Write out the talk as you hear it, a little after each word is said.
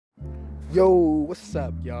Yo, what's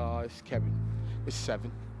up, y'all? It's Kevin. It's Seven.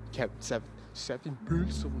 Seven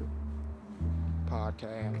Beats on the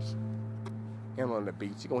podcast. I'm on the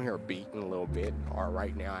beats. You're going to hear a beat in a little bit, or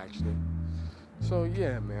right now, actually. So,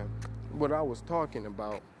 yeah, man. What I was talking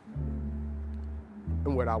about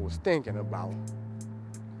and what I was thinking about,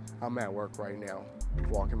 I'm at work right now,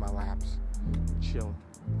 walking my laps, chilling.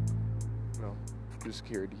 You know, do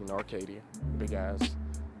security in Arcadia. Big ass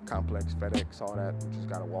complex, FedEx, all that. Just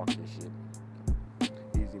gotta walk this shit.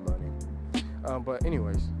 Easy money. But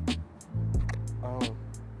anyways,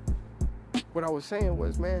 what I was saying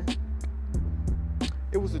was, man,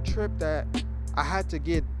 it was a trip that I had to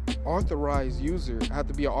get authorized user. I had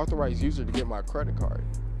to be an authorized user to get my credit card.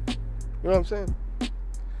 You know what I'm saying?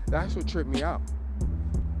 That's what tripped me out.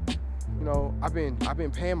 You know, I've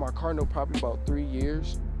been paying my car note probably about 3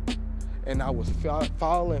 years, and I was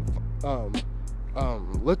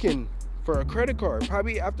looking for a credit card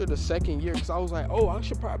probably after the second year, because I was like, oh, I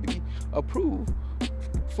should probably approve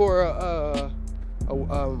for a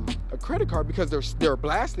credit card, because they're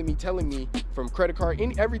blasting me, telling me from credit card,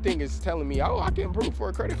 everything is telling me, oh, I can approve for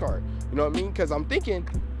a credit card. You know what I mean? Because I'm thinking,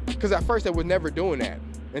 because at first I was never doing that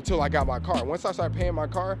until I got my car. Once I started paying my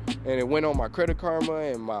car and it went on my Credit Karma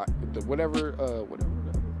and whatever,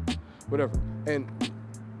 and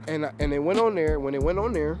it went on there. When it went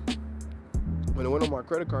on my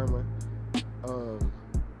Credit Karma,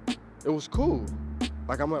 it was cool.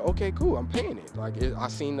 Like, I'm like, okay, cool, I'm paying it. Like, I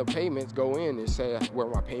seen the payments go in. It said where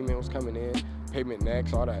my payment was coming in, payment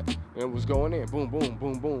next, all that. And it was going in, boom, boom,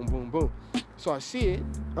 boom, boom, boom, boom. So I see it.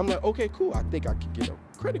 I'm like, okay, cool. I think I could get a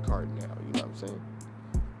credit card now. You know what I'm saying?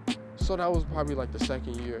 So that was probably like the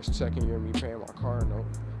second year of me paying my car note.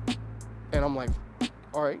 And I'm like,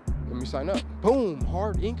 all right, let me sign up. Boom,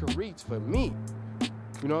 hard inquiries for me.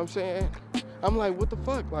 You know what I'm saying? I'm like, what the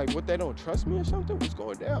fuck? Like, what, they don't trust me or something? What's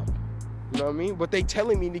going down? You know what I mean? But they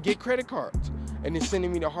telling me to get credit cards and then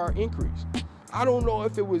sending me the hard inquiries. I don't know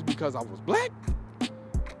if it was because I was black.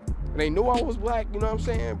 They knew I was black, you know what I'm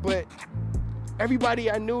saying? But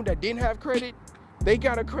everybody I knew that didn't have credit, they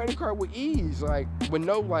got a credit card with ease. Like, with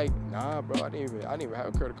no, like, nah, bro, I didn't even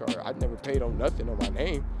have a credit card. I never paid on nothing on my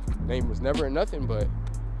name. Name was never in nothing, but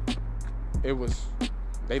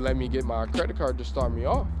they let me get my credit card to start me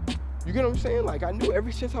off. You get what I'm saying? Like, I knew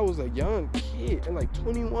ever since I was a young kid, and like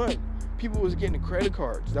 21, people was getting credit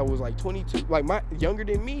cards that was like 22, like younger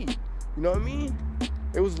than me. You know what I mean?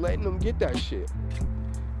 It was letting them get that shit.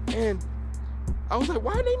 And I was like,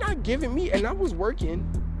 why are they not giving me? And I was working.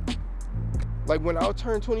 Like, when I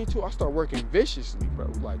turned 22, I started working viciously, bro.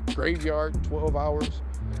 Like, graveyard, 12 hours.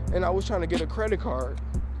 And I was trying to get a credit card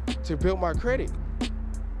to build my credit.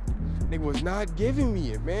 They was not giving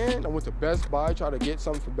me it, man. I went to Best Buy, tried to get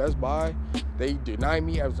something from Best Buy. They denied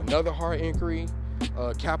me. It was another hard inquiry.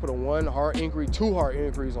 Capital One hard inquiry, 2 hard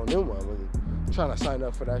inquiries on them. I was trying to sign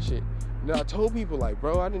up for that shit. And then I told people, like,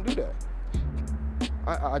 bro, I didn't do that.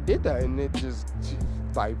 I did that, and it just,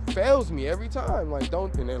 like, fails me every time. Like,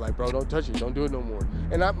 don't, and they're like, bro, don't touch it. Don't do it no more.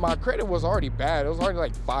 And my credit was already bad. It was already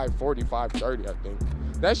like 540, 530, I think.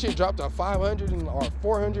 That shit dropped to 500 or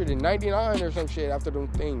 499 or some shit after them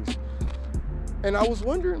things. And I was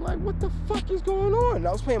wondering, like, what the fuck is going on? And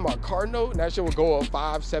I was paying my car note, and that shit would go up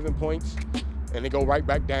 5-7 points, and it go right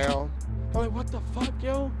back down. I'm like, what the fuck,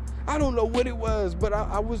 yo? I don't know what it was, but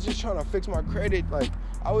I was just trying to fix my credit. Like,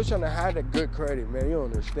 I was trying to have a good credit, man. You don't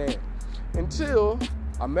understand. Until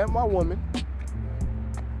I met my woman,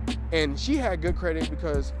 and she had good credit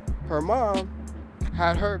because her mom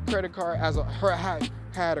had her credit card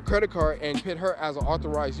had a credit card and put her as an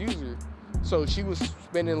authorized user. So she was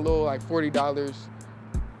spending a little, like, $40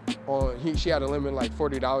 on. She had a limit like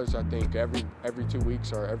 $40, I think, every 2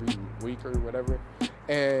 weeks or every week or whatever.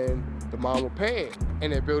 And the mom would pay it,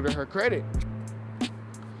 and it built her credit.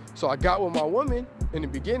 So I got with my woman. In the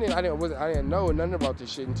beginning, I didn't know nothing about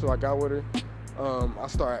this shit until I got with her. I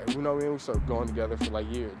started, you know what I mean? We started going together for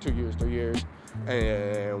like 2 years, 3 years,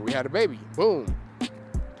 and we had a baby. Boom,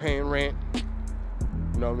 paying rent.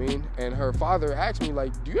 You know what I mean? And her father asked me,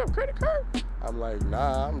 like, do you have a credit card? I'm like,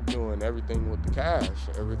 nah, I'm doing everything with the cash.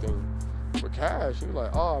 Everything with cash. He was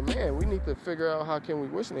like, oh, man, we need to figure out how can we,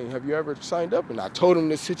 have you ever signed up? And I told him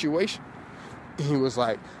this situation. He was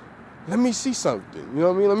like, let me see something. You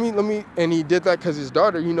know what I mean? Let me. And he did that because his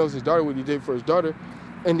daughter, he knows his daughter, what he did for his daughter.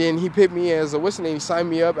 And then he picked me as a he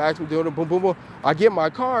signed me up, asked me to do it, boom, boom, boom. I get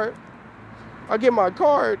my card,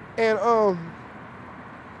 and,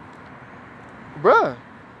 bruh,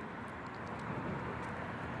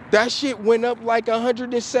 that shit went up like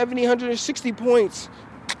 170, 160 points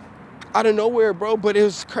out of nowhere, bro. But it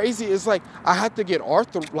was crazy. It's like I had to get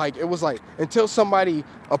Arthur. Like it was like until somebody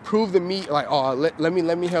approved of me. Like, oh, let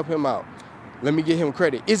me help him out. Let me get him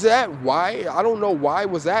credit. Is that why? I don't know why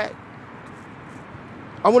was that.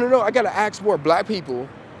 I want to know. I gotta ask more black people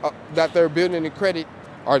that they're building the credit,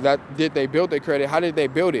 or that did they build their credit? How did they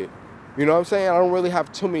build it? You know what I'm saying? I don't really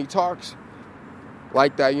have too many talks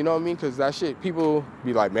like that. You know what I mean? Because that shit, people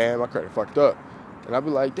be like, man, my credit fucked up, and I'd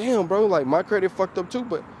be like, damn, bro, like my credit fucked up too,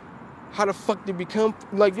 but how the fuck did it become,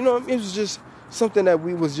 like, you know what I mean? It was just something that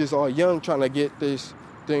we was just all young trying to get this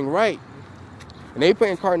thing right. And they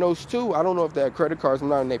paying car notes too. I don't know if they had credit cards. I'm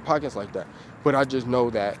not in their pockets like that. But I just know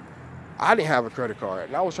that I didn't have a credit card.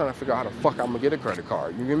 And I was trying to figure out how the fuck I'm going to get a credit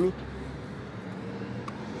card. You get me?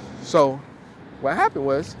 So what happened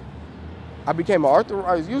was I became an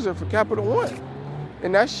authorized user for Capital One.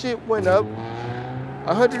 And that shit went up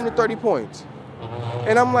 130 points.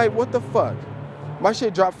 And I'm like, what the fuck? My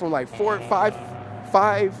shit dropped from like 5.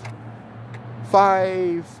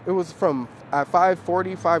 It was from at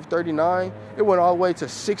 540, 539. It went all the way to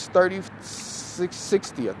 630,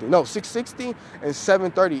 660, I think. No, 660 and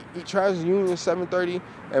 730. TransUnion 730,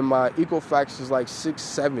 and my Equifax is like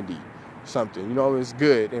 670 something. You know, it's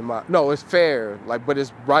good. And it's fair. Like, but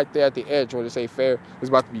it's right there at the edge when they say fair. It's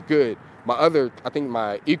about to be good. My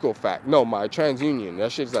Equifax, my TransUnion,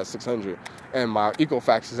 that shit's at 600, and my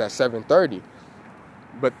Equifax is at 730.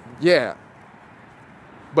 But yeah.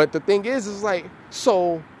 But the thing is like,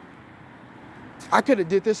 so I could have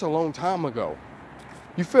did this a long time ago.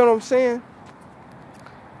 You feel what I'm saying?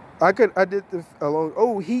 I did this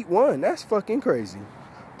Heat won. That's fucking crazy.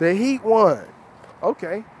 The Heat won.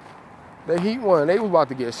 Okay. The Heat won. They was about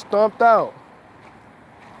to get stomped out.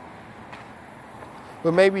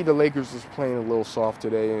 But maybe the Lakers was playing a little soft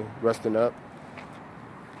today and resting up.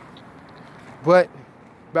 But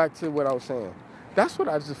back to what I was saying. That's what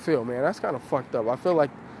I just feel, man. That's kind of fucked up. I feel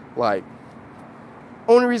like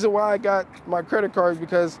only reason why I got my credit card is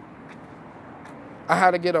because I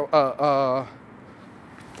had to get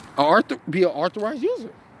be an authorized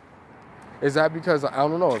user. Is that because, I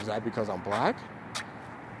don't know, is that because I'm black?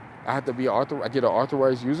 I have to get an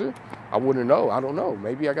authorized user? I wouldn't know. I don't know.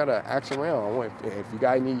 Maybe I gotta ask around. If you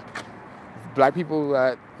got any black people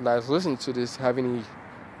that's listening to this have anything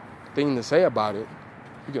to say about it,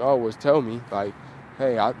 you can always tell me, like,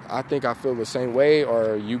 hey, I think I feel the same way,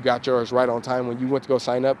 or you got yours right on time when you went to go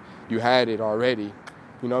sign up, you had it already.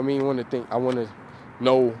 You know what I mean? I want to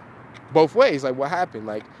know both ways, like what happened,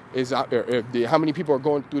 like how many people are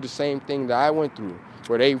going through the same thing that I went through,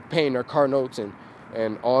 where they paying their car notes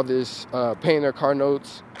and all this, paying their car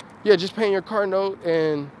notes. Yeah, just paying your car note,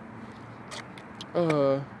 and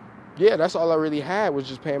that's all I really had was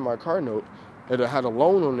just paying my car note. It had a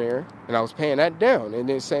loan on there, and I was paying that down, and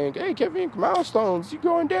then saying, hey, Kevin, milestones, you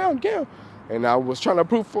going down. And I was trying to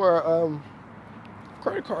prove for a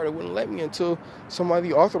credit card. It wouldn't let me until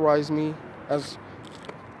somebody authorized me as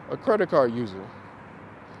a credit card user.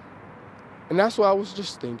 And that's what I was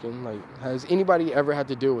just thinking, like, has anybody ever had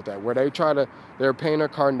to deal with that, where they're paying their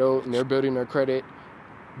car note, and they're building their credit,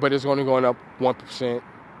 but it's only going up 1%,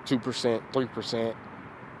 2%, 3%.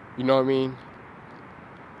 You know what I mean?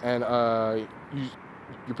 And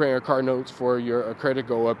you're paying your car notes for your credit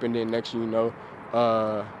go up, and then next thing you know,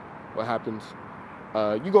 what happens?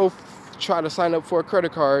 You go try to sign up for a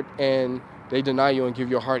credit card, and they deny you and give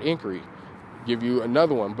you a hard inquiry, give you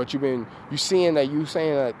another one. But you saying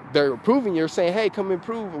that they're approving. You're saying, hey, come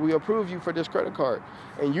improve. We approve you for this credit card,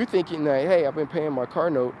 and you thinking that, hey, I've been paying my car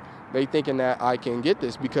note. They thinking that I can get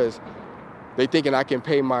this because they thinking I can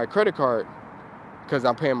pay my credit card because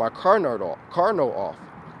I'm paying my car note off.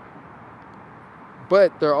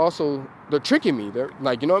 But they're tricking me. They're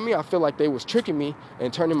like, you know what I mean? I feel like they was tricking me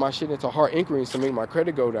and turning my shit into hard inquiries to make my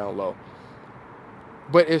credit go down low.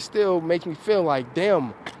 But it still makes me feel like,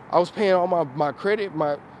 damn, I was paying all my credit,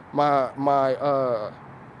 my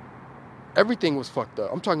everything was fucked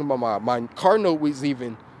up. I'm talking about my car note was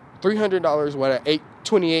even $300 with a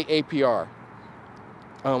 28 APR.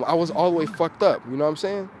 I was all the way fucked up. You know what I'm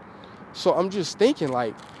saying? So I'm just thinking,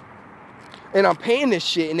 like, and I'm paying this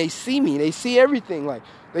shit, and they see me. They see everything. Like,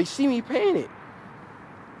 they see me paying it.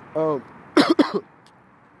 And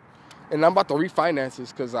I'm about to refinance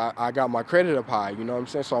this because I got my credit up high. You know what I'm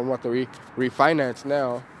saying? So I'm about to refinance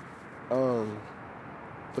now. But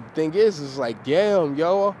the thing is like, damn,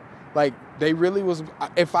 yo. Like, they really was...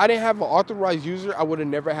 If I didn't have an authorized user, I would have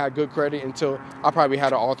never had good credit until I probably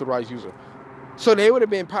had an authorized user. So they would have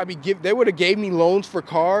been they would have gave me loans for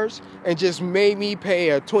cars and just made me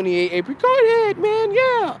pay a 28 April. Go ahead, man.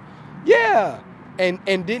 Yeah.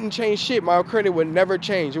 And didn't change shit. My credit would never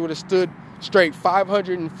change. It would have stood straight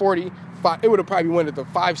 540. It would have probably went at the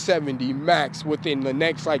 570 max within the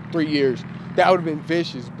next like 3 years. That would have been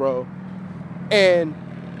vicious, bro. And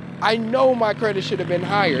I know my credit should have been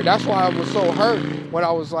higher. That's why I was so hurt when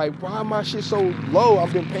I was like, why my shit so low?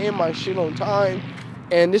 I've been paying my shit on time.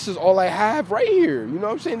 And this is all I have right here. You know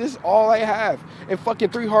what I'm saying? This is all I have. And fucking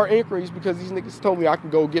 3 hard inquiries because these niggas told me I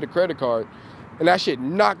can go get a credit card. And that shit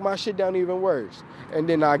knocked my shit down even worse. And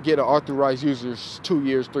then I get an authorized user 2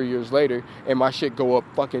 years, 3 years later, and my shit go up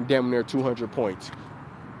fucking damn near 200 points.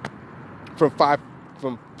 From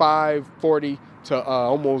 540 to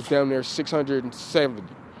almost down there 670.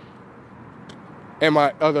 And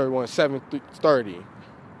my other one, 730.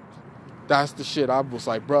 That's the shit. I was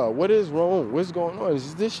like, bro, what is wrong? What's going on?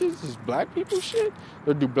 Is this shit? Is this black people shit?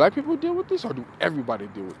 Or do black people deal with this? Or do everybody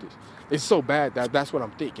deal with this? It's so bad that's what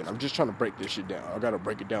I'm thinking. I'm just trying to break this shit down. I got to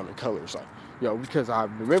break it down in colors. Like, yo, because I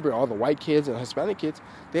remember all the white kids and Hispanic kids,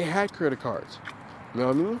 they had credit cards. You know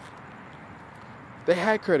what I mean? They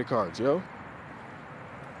had credit cards, yo.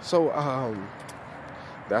 So,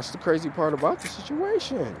 that's the crazy part about the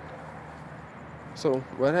situation. So,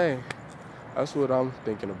 but hey, that's what I'm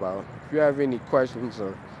thinking about. If you have any questions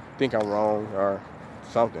or think I'm wrong or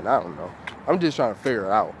something, I don't know. I'm just trying to figure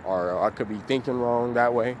it out. Or I could be thinking wrong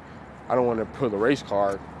that way. I don't want to pull a race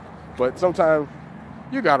card. But sometimes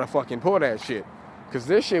you gotta fucking pull that shit. Because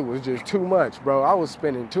this shit was just too much, bro. I was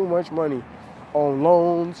spending too much money on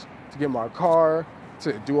loans to get my car,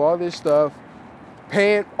 to do all this stuff.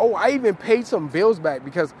 I even paid some bills back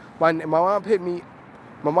because my mom put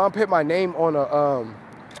my name on a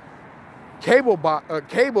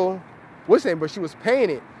cable, what's name? But she was paying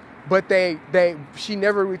it, but she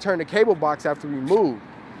never returned the cable box after we moved.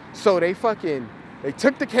 So they took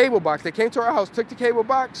the cable box. They came to our house, took the cable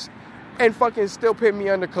box, and fucking still put me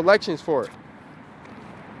under collections for it.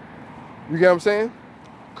 You get what I'm saying?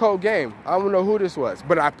 Cold game. I don't know who this was,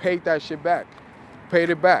 but I paid that shit back. Paid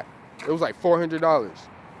it back. It was like $400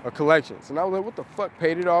 of collections, and I was like, what the fuck?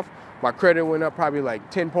 Paid it off. My credit went up probably like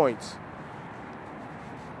 10 points.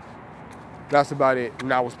 That's about it.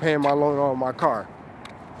 And I was paying my loan on my car.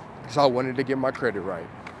 So I wanted to get my credit right.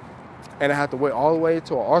 And I had to wait all the way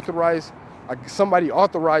till somebody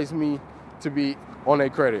authorized me to be on a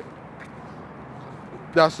credit.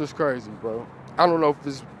 That's just crazy, bro. I don't know if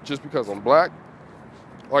it's just because I'm black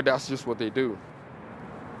or that's just what they do.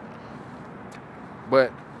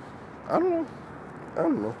 But I don't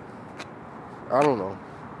know.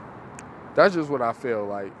 That's just what I feel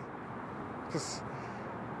like. Because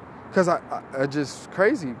I just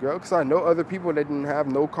crazy, bro. Because I know other people that didn't have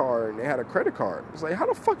no car and they had a credit card. It's like, how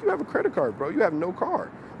the fuck you have a credit card, bro? You have no car.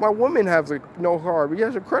 My woman has no car, but he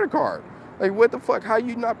has a credit card. Like, what the fuck? How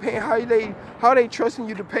you not paying? How they trusting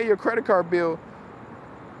you to pay your credit card bill?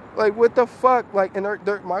 Like, what the fuck? Like, and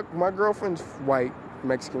my girlfriend's white,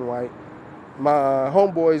 Mexican white. My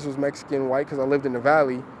homeboys was Mexican white because I lived in the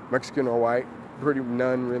valley, Mexican or white. Pretty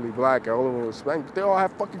none really black. All of them was Spanish. But they all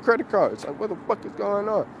have fucking credit cards. Like, what the fuck is going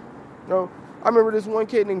on? You know, I remember this one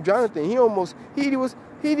kid named Jonathan. He didn't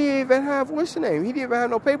even have, what's the name? He didn't even have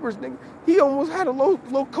no papers, nigga. He almost had a low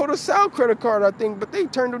Sal credit card, I think, but they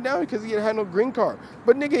turned him down because he had no green card.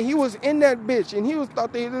 But nigga, he was in that bitch, and he was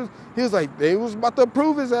like, they was about to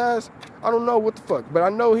approve his ass. I don't know what the fuck, but I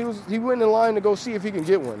know he went in line to go see if he can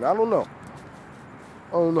get one. I don't know,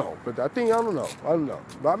 but I don't know.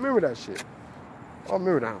 But I remember that shit. I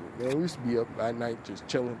remember that, man. We used to be up at night just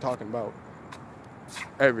chilling, talking about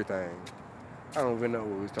everything. I don't even know what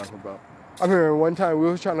we was talking about. I remember one time we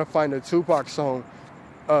was trying to find a Tupac song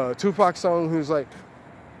who's like,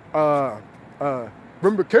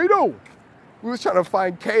 remember Kato? We was trying to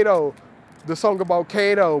find Kato, the song about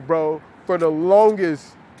Kato, bro, for the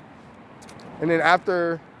longest. And then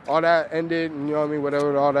after all that ended, you know what I mean,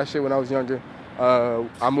 whatever, all that shit when I was younger,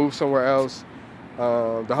 I moved somewhere else.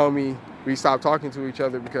 The homie, we stopped talking to each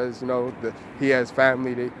other because, you know, he has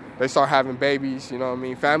family. They start having babies, you know what I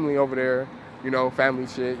mean, family over there. You know, family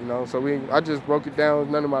shit, you know. So I just broke it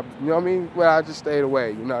down. None of my, you know what I mean? Well, I just stayed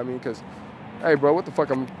away, you know what I mean? Because, hey, bro, what the fuck?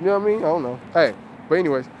 You know what I mean? I don't know. Hey, but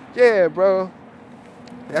anyways, yeah, bro.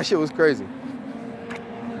 That shit was crazy.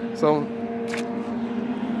 So,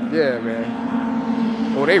 yeah,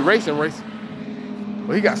 man. Oh, they racing. Well,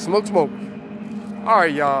 he got smoke. All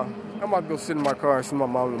right, y'all. I'm about to go sit in my car and send my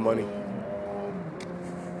mom the money.